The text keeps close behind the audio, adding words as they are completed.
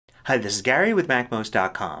Hi, this is Gary with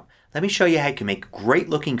MacMost.com. Let me show you how you can make great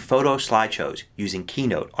looking photo slideshows using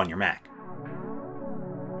Keynote on your Mac.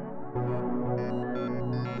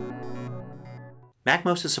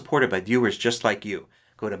 MacMost is supported by viewers just like you.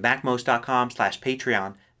 Go to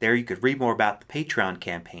MacMost.com/Patreon. There you could read more about the Patreon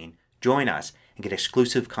campaign, join us, and get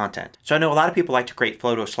exclusive content. So I know a lot of people like to create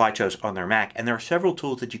photo slideshows on their Mac, and there are several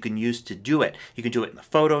tools that you can use to do it. You can do it in the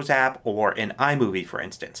Photos app or in iMovie, for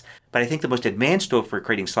instance. But I think the most advanced tool for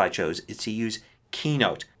creating slideshows is to use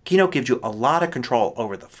Keynote. Keynote gives you a lot of control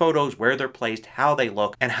over the photos, where they're placed, how they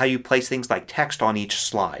look, and how you place things like text on each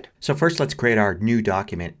slide. So first let's create our new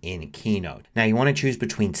document in Keynote. Now you want to choose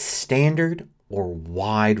between standard or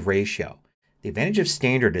wide ratio. The advantage of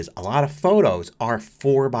standard is a lot of photos are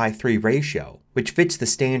 4:3 ratio, which fits the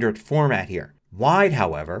standard format here. Wide,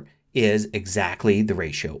 however, is exactly the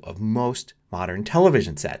ratio of most modern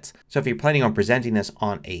television sets. So if you're planning on presenting this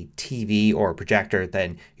on a TV or a projector,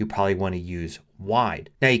 then you probably want to use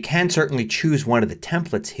wide. Now you can certainly choose one of the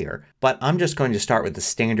templates here, but I'm just going to start with the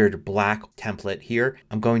standard black template here.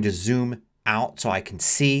 I'm going to zoom out so I can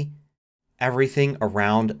see everything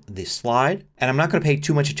around the slide. And I'm not going to pay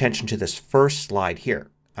too much attention to this first slide here.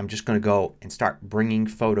 I'm just going to go and start bringing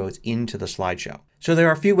photos into the slideshow. So there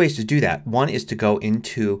are a few ways to do that. One is to go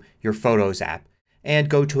into your Photos app and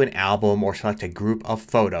go to an album or select a group of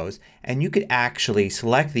photos, and you could actually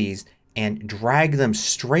select these and drag them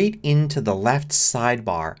straight into the left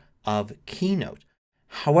sidebar of Keynote.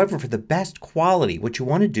 However, for the best quality, what you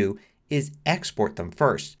want to do is export them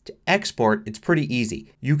first. To export, it's pretty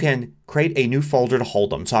easy. You can create a new folder to hold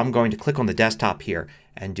them. So I'm going to click on the desktop here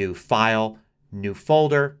and do File, New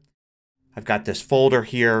Folder. I've got this folder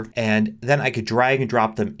here, and then I could drag and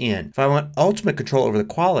drop them in. If I want ultimate control over the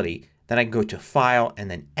quality, then I can go to File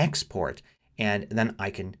and then Export, and then I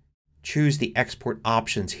can choose the export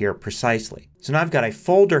options here precisely. So now I've got a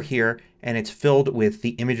folder here and it's filled with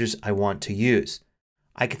the images I want to use.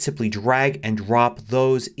 I could simply drag and drop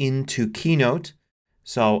those into Keynote.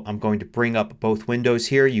 So I'm going to bring up both windows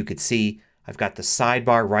here. You could see I've got the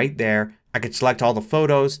sidebar right there. I could select all the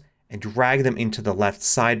photos and drag them into the left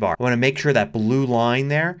sidebar. I want to make sure that blue line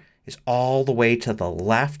there is all the way to the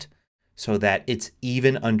left so that it's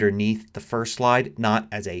even underneath the first slide, not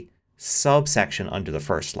as a subsection under the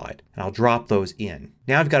first slide. And I'll drop those in.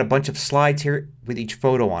 Now I've got a bunch of slides here with each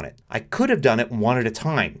photo on it. I could have done it one at a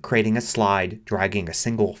time, creating a slide, dragging a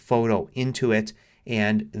single photo into it,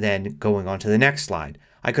 and then going on to the next slide.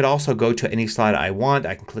 I could also go to any slide I want.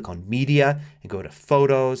 I can click on Media and go to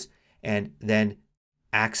Photos and then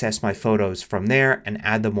access my photos from there and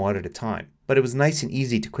add them one at a time. But it was nice and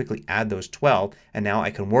easy to quickly add those 12, and now I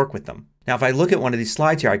can work with them. Now if I look at one of these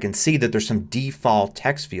slides here, I can see that there's some default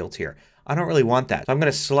text fields here. I don't really want that. So I'm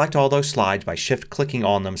going to select all those slides by shift clicking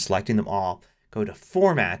on them, selecting them all, go to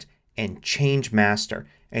Format and Change Master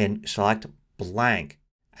and select blank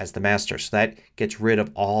as the master. So that gets rid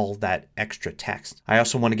of all that extra text. I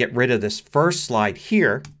also want to get rid of this first slide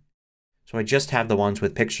here. So I just have the ones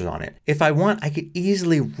with pictures on it. If I want, I could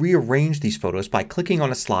easily rearrange these photos by clicking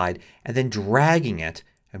on a slide and then dragging it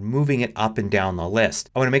and moving it up and down the list.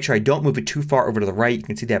 I want to make sure I don't move it too far over to the right. You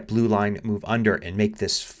can see that blue line move under and make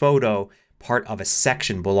this photo part of a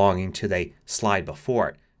section belonging to the slide before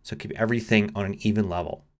it. So keep everything on an even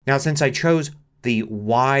level. Now since I chose the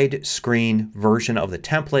wide screen version of the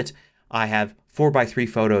template, I have 4:3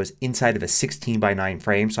 photos inside of a 16:9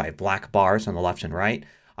 frame. So I have black bars on the left and right.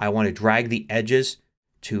 I want to drag the edges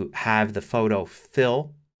to have the photo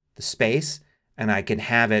fill the space, and I can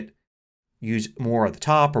have it use more of the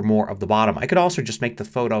top or more of the bottom. I could also just make the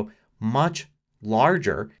photo much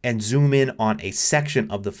larger and zoom in on a section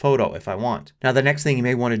of the photo if I want. Now the next thing you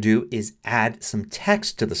may want to do is add some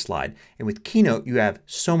text to the slide. And with Keynote you have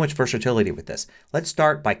so much versatility with this. Let's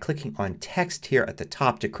start by clicking on text here at the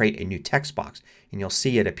top to create a new text box. And you'll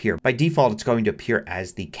see it appear. By default it's going to appear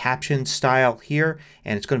as the caption style here,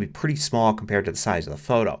 and it's going to be pretty small compared to the size of the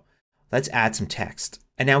photo. Let's add some text.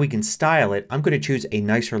 And now we can style it. I'm going to choose a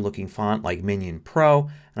nicer looking font like Minion Pro,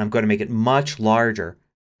 and I'm going to make it much larger.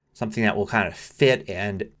 Something that will kind of fit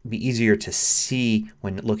and be easier to see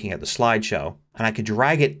when looking at the slideshow. And I can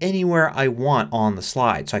drag it anywhere I want on the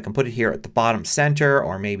slide. So I can put it here at the bottom center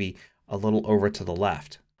or maybe a little over to the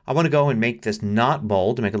left. I want to go and make this not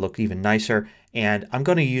bold to make it look even nicer. And I'm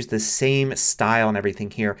going to use the same style and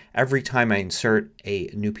everything here every time I insert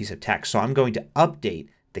a new piece of text. So I'm going to update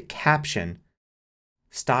the caption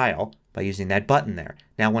style by using that button there.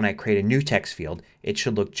 Now when I create a new text field it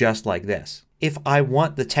should look just like this. If I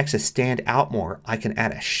want the text to stand out more, I can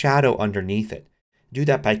add a shadow underneath it. Do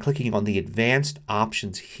that by clicking on the advanced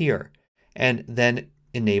options here and then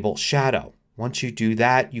enable shadow. Once you do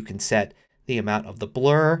that, you can set the amount of the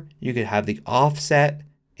blur. You can have the offset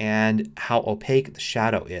and how opaque the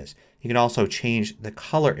shadow is. You can also change the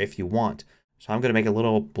color if you want. So I'm going to make it a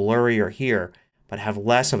little blurrier here but have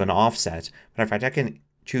less of an offset. But in fact I can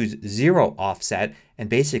choose 0 offset and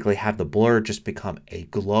basically have the blur just become a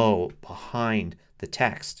glow behind the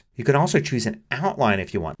text. You can also choose an outline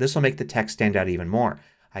if you want. This will make the text stand out even more.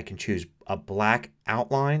 I can choose a black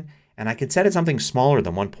outline and I can set it something smaller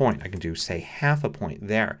than 1 point. I can do say half a point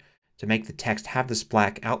there to make the text have this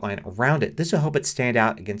black outline around it. This will help it stand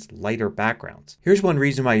out against lighter backgrounds. Here's one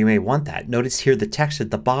reason why you may want that. Notice here the text at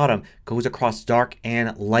the bottom goes across dark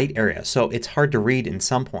and light areas. So it's hard to read in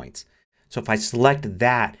some points. So if I select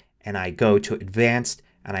that and I go to Advanced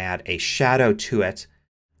and I add a shadow to it,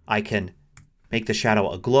 I can make the shadow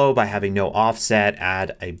a glow by having no offset,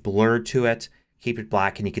 add a blur to it, keep it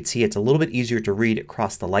black, and you can see it's a little bit easier to read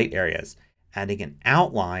across the light areas. Adding an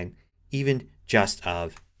outline even just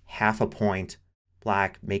of half a point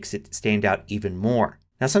black makes it stand out even more.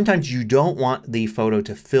 Now sometimes you don't want the photo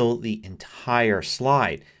to fill the entire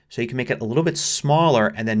slide. So you can make it a little bit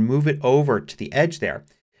smaller and then move it over to the edge there.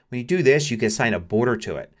 When you do this you can assign a border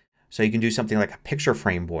to it. So you can do something like a picture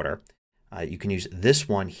frame border. You can use this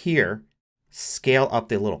one here. Scale up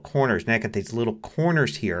the little corners. Now I got these little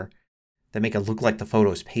corners here that make it look like the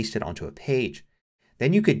photo is pasted onto a page.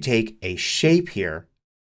 Then you could take a shape here,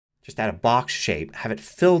 just add a box shape, have it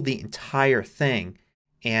fill the entire thing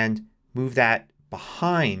and move that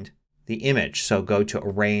behind the image. So go to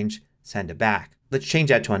Arrange, Send to Back. Let's change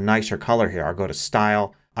that to a nicer color here. I'll go to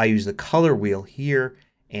Style. I use the color wheel here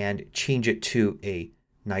and change it to a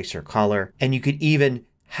nicer color. And you could even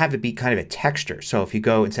have it be kind of a texture. So if you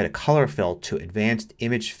go instead of color fill to Advanced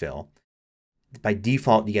Image Fill, by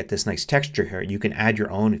default you get this nice texture here. You can add your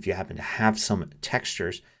own if you happen to have some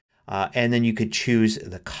textures. And then you could choose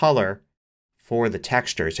the color for the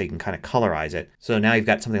texture so you can kind of colorize it. So now you've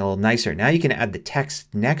got something a little nicer. Now you can add the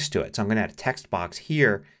text next to it. So I'm going to add a text box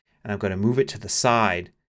here and I'm going to move it to the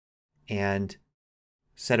side and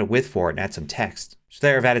set a width for it and add some text. So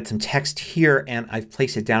there I've added some text here and I've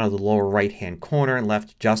placed it down in the lower right hand corner and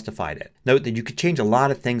left justified it. Note that you could change a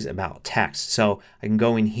lot of things about text. So I can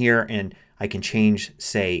go in here and I can change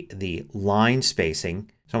say the line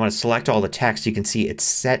spacing. So I'm going to select all the text. You can see it's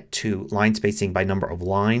set to line spacing by number of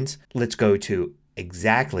lines. Let's go to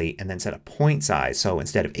exactly and then set a point size. So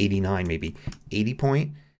instead of 89 maybe 80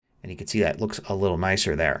 point. And you can see that looks a little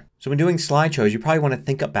nicer there. So when doing slideshows you probably want to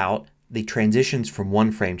think about the transitions from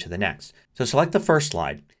one frame to the next. So select the first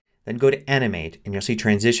slide. Then go to Animate and you'll see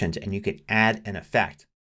transitions and you can add an effect.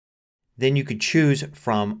 Then you could choose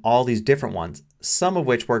from all these different ones, some of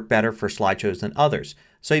which work better for slideshows than others.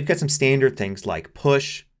 So you've got some standard things like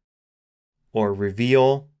push or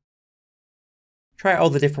reveal. Try all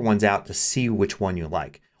the different ones out to see which one you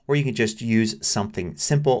like. Or you can just use something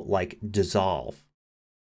simple like dissolve.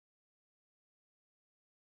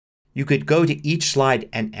 You could go to each slide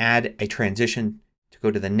and add a transition to go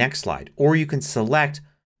to the next slide. Or you can select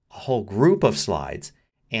a whole group of slides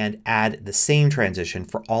and add the same transition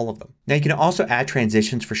for all of them. Now you can also add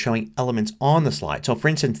transitions for showing elements on the slide. So for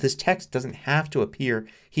instance this text doesn't have to appear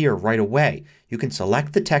here right away. You can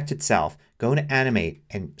select the text itself, go to Animate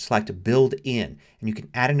and select Build In and you can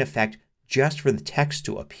add an effect just for the text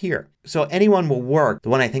to appear. So anyone will work. The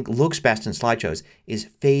one I think looks best in slideshows is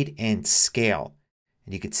Fade and Scale.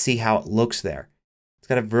 And you can see how it looks there. It's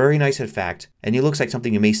got a very nice effect and it looks like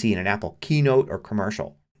something you may see in an Apple Keynote or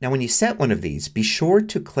commercial. Now when you set one of these be sure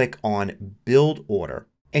to click on Build Order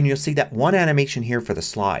and you'll see that one animation here for the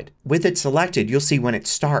slide. With it selected you'll see when it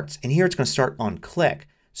starts and here it's going to start on click.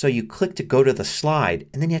 So you click to go to the slide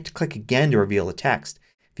and then you have to click again to reveal the text.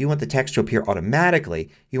 If you want the text to appear automatically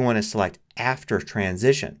you want to select After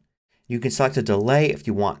Transition. You can select a delay if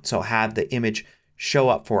you want. So have the image show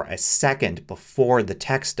up for a second before the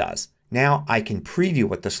text does. Now I can preview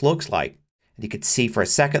what this looks like. And you can see for a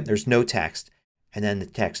second there's no text and then the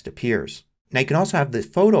text appears. Now you can also have the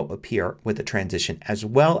photo appear with the transition as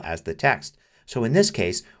well as the text. So in this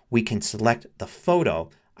case we can select the photo.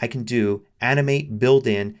 I can do Animate, Build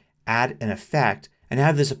In, add an effect and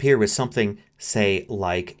have this appear with something say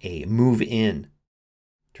like a Move In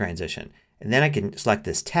transition. And then I can select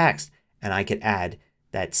this text and I could add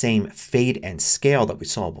that same fade and scale that we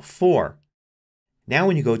saw before. Now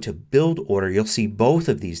when you go to Build Order you'll see both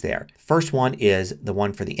of these there. First one is the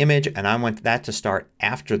one for the image and I want that to start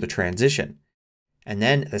after the transition. And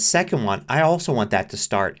then the second one I also want that to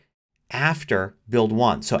start after Build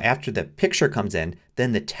 1. So after the picture comes in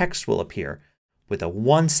then the text will appear with a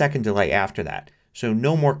 1 second delay after that. So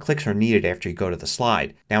no more clicks are needed after you go to the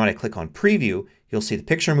slide. Now when I click on Preview you'll see the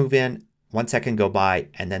picture move in, 1 second go by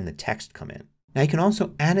and then the text come in. Now you can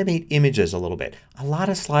also animate images a little bit. A lot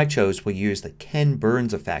of slideshows will use the Ken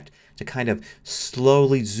Burns effect to kind of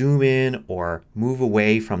slowly zoom in or move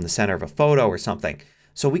away from the center of a photo or something.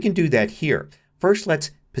 So we can do that here. First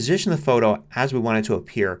let's position the photo as we want it to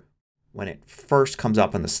appear when it first comes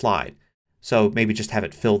up on the slide. So maybe just have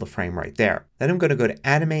it fill the frame right there. Then I'm going to go to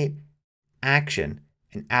Animate, Action,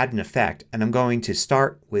 and add an effect. And I'm going to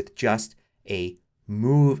start with just a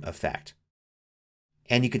move effect.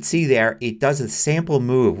 And you can see there it does a sample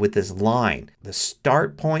move with this line. The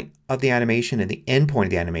start point of the animation and the end point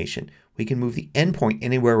of the animation. We can move the end point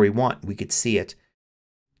anywhere we want. We could see it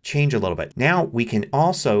change a little bit. Now we can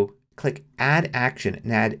also click Add Action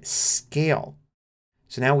and add Scale.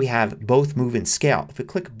 So now we have both move and scale. If we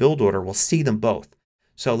click Build Order we'll see them both.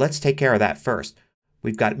 So let's take care of that first.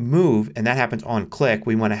 We've got move and that happens on click.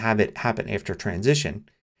 We want to have it happen after transition.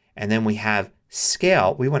 And then we have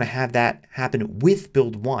scale. We want to have that happen with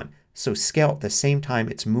build 1. So scale at the same time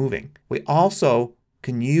it's moving. We also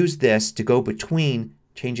can use this to go between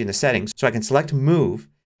changing the settings. So I can select move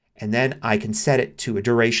and then I can set it to a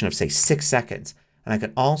duration of say 6 seconds. And I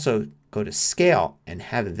can also go to scale and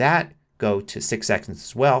have that go to 6 seconds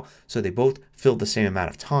as well. So they both fill the same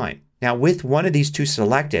amount of time. Now with one of these two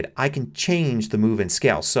selected I can change the move and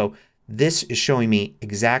scale. So this is showing me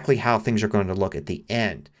exactly how things are going to look at the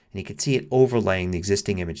end. And you can see it overlaying the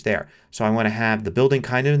existing image there. So I want to have the building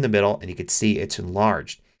kind of in the middle and you can see it's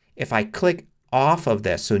enlarged. If I click off of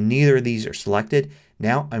this so neither of these are selected,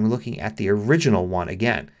 now I'm looking at the original one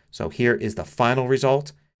again. So here is the final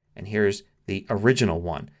result and here's the original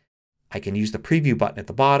one. I can use the preview button at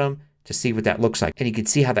the bottom to see what that looks like. And you can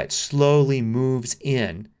see how that slowly moves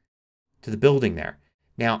in to the building there.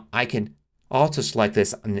 Now I can also select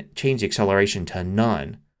this and change the acceleration to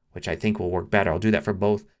none, which I think will work better. I'll do that for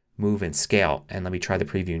both move and scale. And let me try the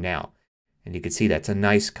preview now. And you can see that's a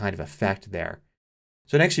nice kind of effect there.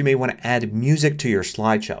 So next you may want to add music to your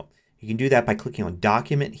slideshow. You can do that by clicking on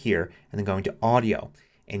Document here and then going to Audio.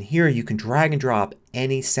 And here you can drag and drop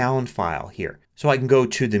any sound file here. So I can go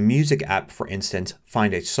to the Music app for instance,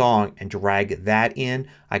 find a song and drag that in.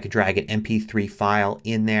 I could drag an MP3 file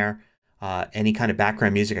in there. Any kind of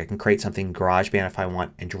background music. I can create something in GarageBand if I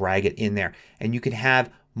want and drag it in there. And you can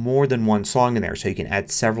have more than one song in there so you can add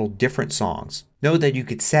several different songs. Note that you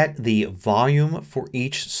could set the volume for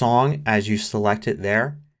each song as you select it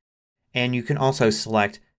there. And you can also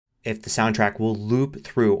select if the soundtrack will loop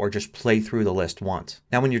through or just play through the list once.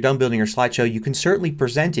 Now when you're done building your slideshow you can certainly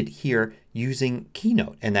present it here using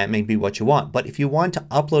Keynote and that may be what you want. But if you want to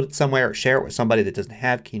upload it somewhere or share it with somebody that doesn't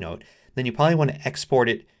have Keynote then you probably want to export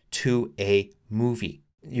it to a movie.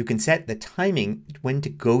 You can set the timing when to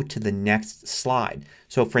go to the next slide.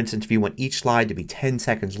 So for instance if you want each slide to be 10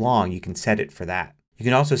 seconds long you can set it for that. You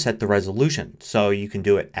can also set the resolution. So you can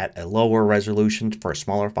do it at a lower resolution for a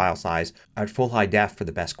smaller file size or at full high def for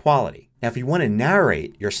the best quality. Now if you want to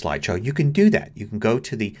narrate your slideshow you can do that. You can go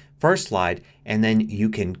to the first slide and then you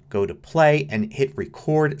can go to play and hit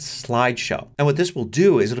record slideshow. And what this will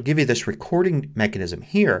do is it'll give you this recording mechanism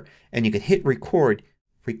here and you can hit record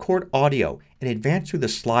audio and advance through the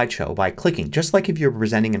slideshow by clicking just like if you're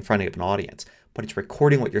presenting in front of an audience. But it's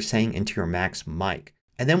recording what you're saying into your Mac's mic.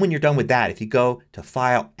 And then when you're done with that if you go to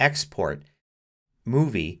File, Export,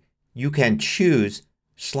 Movie you can choose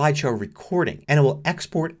Slideshow Recording and it will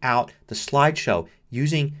export out the slideshow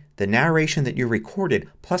using the narration that you recorded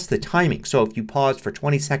plus the timing. So if you pause for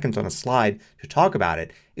 20 seconds on a slide to talk about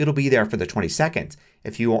it it'll be there for the 20 seconds.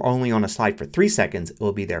 If you are only on a slide for 3 seconds it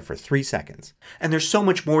will be there for 3 seconds. And there's so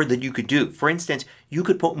much more that you could do. For instance you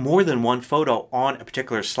could put more than one photo on a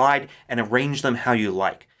particular slide and arrange them how you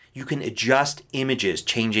like. You can adjust images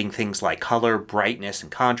changing things like color, brightness,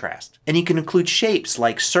 and contrast. And you can include shapes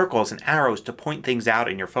like circles and arrows to point things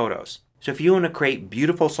out in your photos. So if you want to create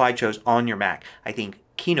beautiful slideshows on your Mac I think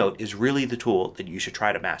Keynote is really the tool that you should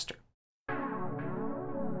try to master.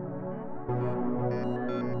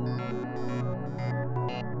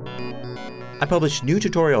 I publish new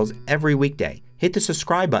tutorials every weekday. Hit the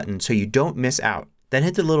subscribe button so you don't miss out. Then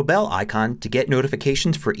hit the little bell icon to get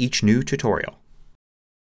notifications for each new tutorial.